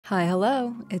Hi,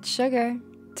 hello, it's Sugar.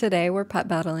 Today we're pet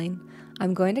battling.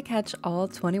 I'm going to catch all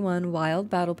 21 wild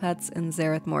battle pets in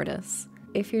Zereth Mortis.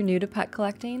 If you're new to pet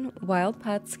collecting, wild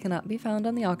pets cannot be found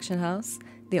on the auction house.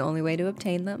 The only way to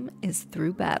obtain them is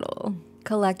through battle.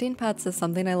 Collecting pets is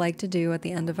something I like to do at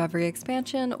the end of every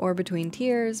expansion or between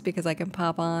tiers because I can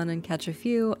pop on and catch a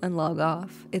few and log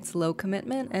off. It's low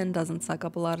commitment and doesn't suck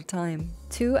up a lot of time.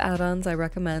 Two add-ons I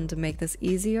recommend to make this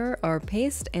easier are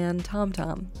Paste and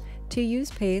TomTom. To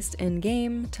use paste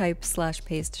in-game, type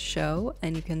 /paste show,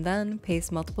 and you can then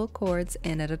paste multiple chords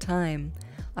in at a time.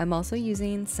 I'm also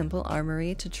using Simple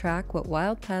Armory to track what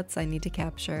wild pets I need to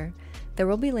capture. There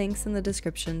will be links in the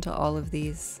description to all of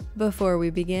these. Before we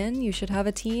begin, you should have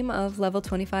a team of level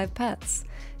 25 pets.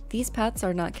 These pets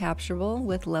are not capturable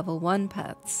with level 1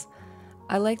 pets.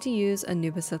 I like to use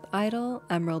Anubisith Idol,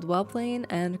 Emerald Whelpling,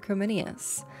 and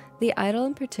Crominius. The idol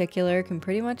in particular can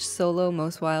pretty much solo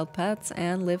most wild pets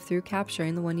and live through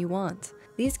capturing the one you want.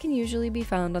 These can usually be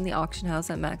found on the auction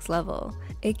house at max level.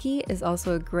 Icky is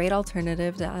also a great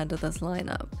alternative to add to this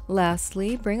lineup.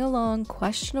 Lastly, bring along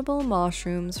questionable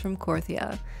mushrooms from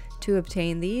Korthia. To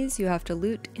obtain these, you have to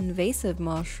loot invasive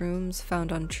mushrooms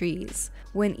found on trees.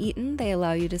 When eaten, they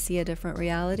allow you to see a different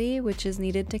reality, which is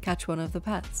needed to catch one of the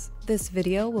pets. This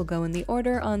video will go in the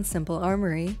order on Simple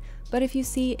Armory, but if you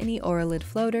see any Aurelid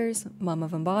Floaters, Momma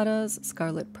Vombatas,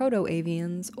 Scarlet Proto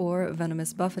Avians, or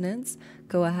Venomous Bufonids,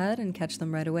 go ahead and catch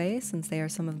them right away since they are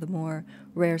some of the more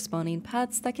rare spawning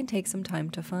pets that can take some time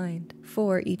to find.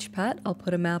 For each pet, I'll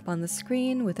put a map on the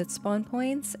screen with its spawn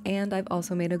points, and I've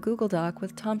also made a Google Doc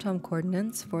with TomTom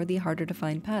coordinates for the harder to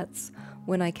find pets.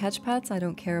 When I catch pets, I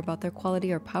don't care about their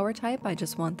quality or power type, I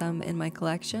just want them in my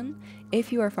collection.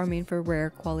 If you are farming for rare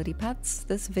quality pets,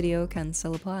 this video can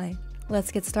still apply.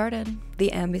 Let's get started. The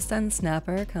Ambystan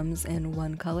Snapper comes in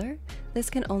one color. This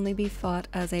can only be fought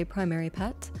as a primary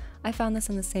pet. I found this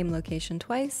in the same location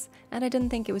twice, and I didn't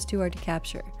think it was too hard to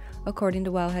capture. According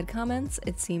to Wowhead comments,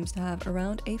 it seems to have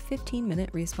around a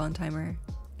 15-minute respawn timer.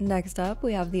 Next up,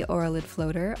 we have the Aurelid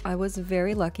Floater. I was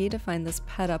very lucky to find this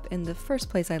pet up in the first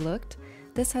place I looked.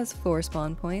 This has 4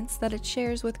 spawn points that it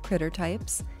shares with critter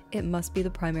types. It must be the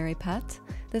primary pet.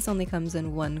 This only comes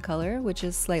in one color, which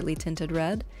is slightly tinted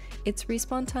red. Its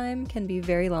respawn time can be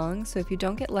very long, so if you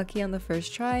don't get lucky on the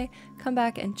first try, come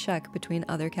back and check between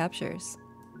other captures.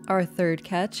 Our third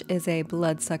catch is a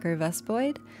Bloodsucker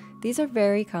Vespoid. These are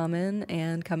very common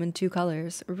and come in 2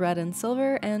 colors, red and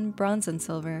silver and bronze and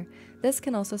silver. This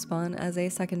can also spawn as a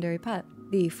secondary pet.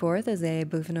 The fourth is a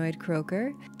Bufonid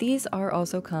Croaker. These are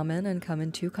also common and come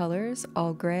in 2 colors,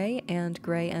 all gray and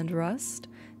rust.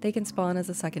 They can spawn as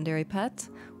a secondary pet.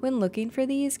 When looking for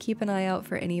these, keep an eye out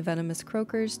for any venomous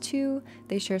croakers too.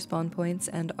 They share spawn points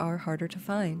and are harder to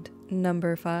find.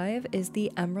 Number 5 is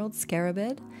the Emerald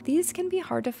Scarabid. These can be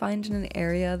hard to find in an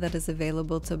area that is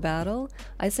available to battle.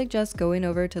 I suggest going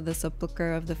over to the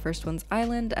sepulcher of the First One's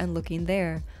island and looking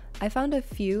there. I found a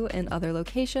few in other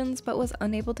locations, but was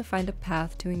unable to find a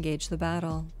path to engage the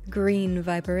battle. Green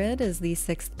Viperid is the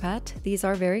 6th pet. These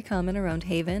are very common around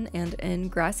Haven and in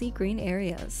grassy green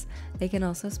areas. They can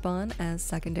also spawn as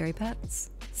secondary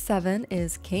pets. 7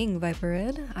 is King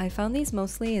Viperid. I found these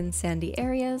mostly in sandy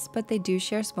areas, but they do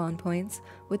share spawn points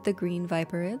with the Green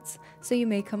Viperids, so you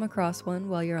may come across one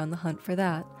while you're on the hunt for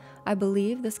that. I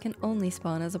believe this can only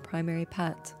spawn as a primary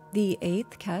pet. The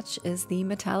 8th catch is the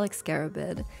Metallic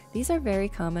Scarabid. These are very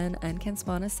common and can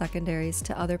spawn as secondaries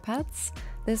to other pets.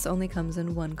 This only comes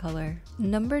in one color.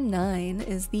 Number 9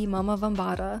 is the Momma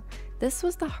Vombata. This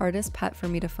was the hardest pet for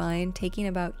me to find, taking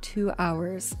about 2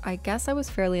 hours. I guess I was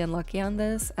fairly unlucky on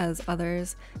this, as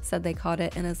others said they caught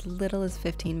it in as little as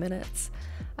 15 minutes.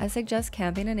 I suggest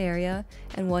camping an area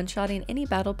and one-shotting any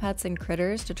battle pets and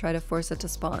critters to try to force it to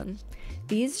spawn.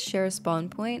 These share a spawn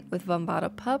point with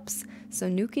Vombata Pups, so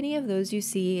nuke any of those you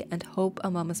see and hope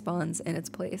a mama spawns in its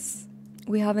place.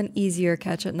 We have an easier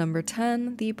catch at number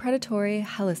 10, the Predatory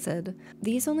Helecid.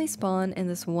 These only spawn in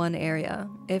this one area.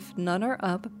 If none are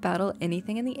up, battle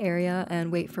anything in the area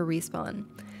and wait for respawn.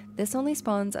 This only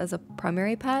spawns as a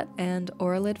primary pet, and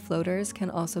Aurelid Floaters can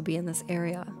also be in this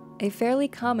area. A fairly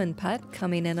common pet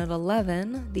coming in at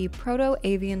 11, the Proto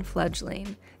Avian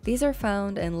Fledgling. These are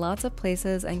found in lots of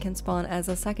places and can spawn as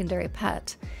a secondary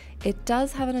pet. It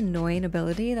does have an annoying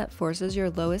ability that forces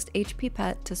your lowest HP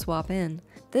pet to swap in.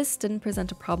 This didn't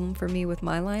present a problem for me with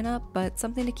my lineup, but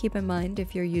something to keep in mind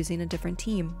if you're using a different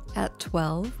team. At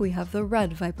 12, we have the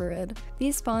Red Viperid.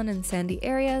 These spawn in sandy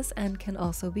areas and can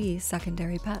also be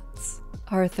secondary pets.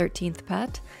 Our 13th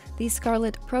pet, The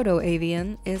Scarlet Proto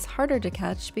Avian is harder to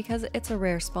catch because it's a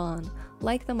rare spawn.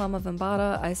 Like the Momma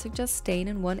Vombata, I suggest staying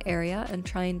in one area and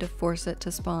trying to force it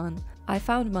to spawn. I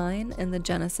found mine in the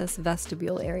Genesis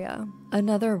vestibule area.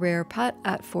 Another rare pet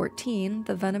at 14,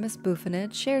 the Venomous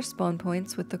Bufonid, shares spawn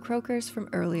points with the croakers from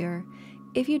earlier.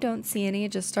 If you don't see any,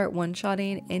 just start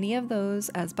one-shotting any of those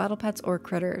as battle pets or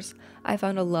critters. I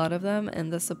found a lot of them in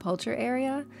the Sepulture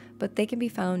area, but they can be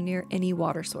found near any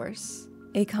water source.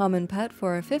 A common pet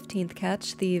for a 15th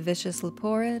catch, the Vicious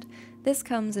Leporid. This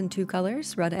comes in 2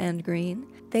 colors, red and green.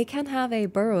 They can have a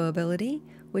burrow ability,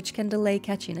 which can delay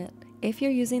catching it. If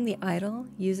you're using the idol,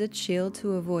 use its shield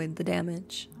to avoid the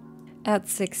damage. At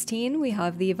 16, we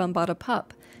have the Vombata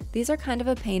Pup. These are kind of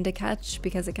a pain to catch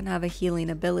because it can have a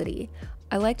healing ability.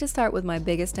 I like to start with my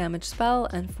biggest damage spell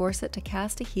and force it to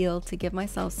cast a heal to give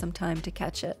myself some time to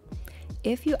catch it.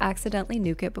 If you accidentally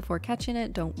nuke it before catching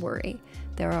it, don't worry.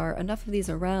 There are enough of these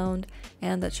around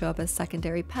and that show up as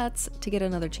secondary pets to get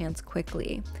another chance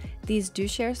quickly. These do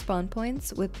share spawn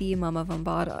points with the Momma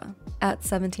Vombata. At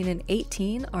 17 and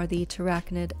 18 are the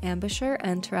Tarachnid Ambusher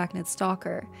and Tarachnid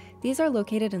Stalker. These are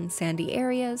located in sandy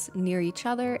areas near each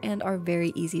other and are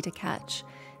very easy to catch.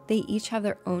 They each have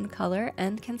their own color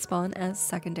and can spawn as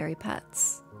secondary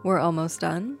pets. We're almost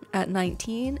done. At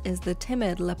 19 is the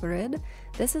Timid Leporid.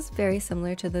 This is very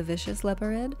similar to the Vicious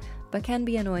Leporid, but can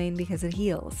be annoying because it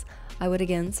heals. I would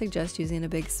again suggest using a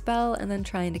big spell and then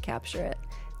trying to capture it.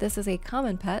 This is a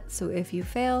common pet, so if you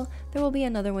fail, there will be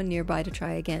another one nearby to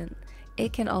try again.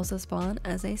 It can also spawn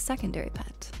as a secondary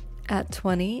pet. At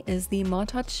 20 is the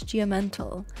Mawtouched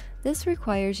Geomental. This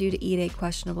requires you to eat a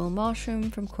questionable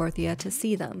mushroom from Korthia to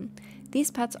see them.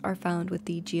 These pets are found with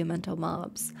the Geomental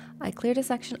mobs. I cleared a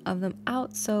section of them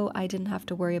out so I didn't have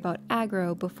to worry about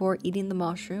aggro before eating the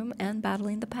mushroom and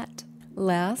battling the pet.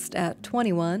 Last, at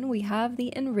 21, we have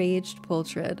the Enraged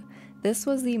Poultrid. This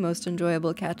was the most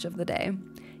enjoyable catch of the day.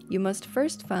 You must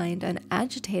first find an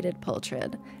agitated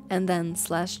Poultrid, and then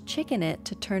 /chicken it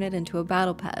to turn it into a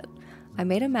battle pet. I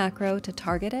made a macro to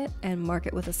target it and mark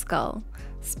it with a skull.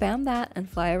 Spam that and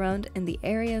fly around in the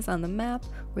areas on the map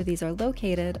where these are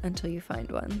located until you find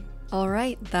one.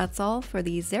 Alright, that's all for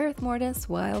the Zereth Mortis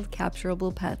wild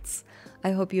capturable pets.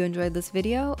 I hope you enjoyed this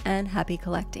video and happy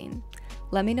collecting.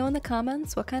 Let me know in the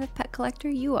comments what kind of pet collector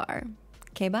you are.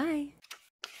 Okay, bye!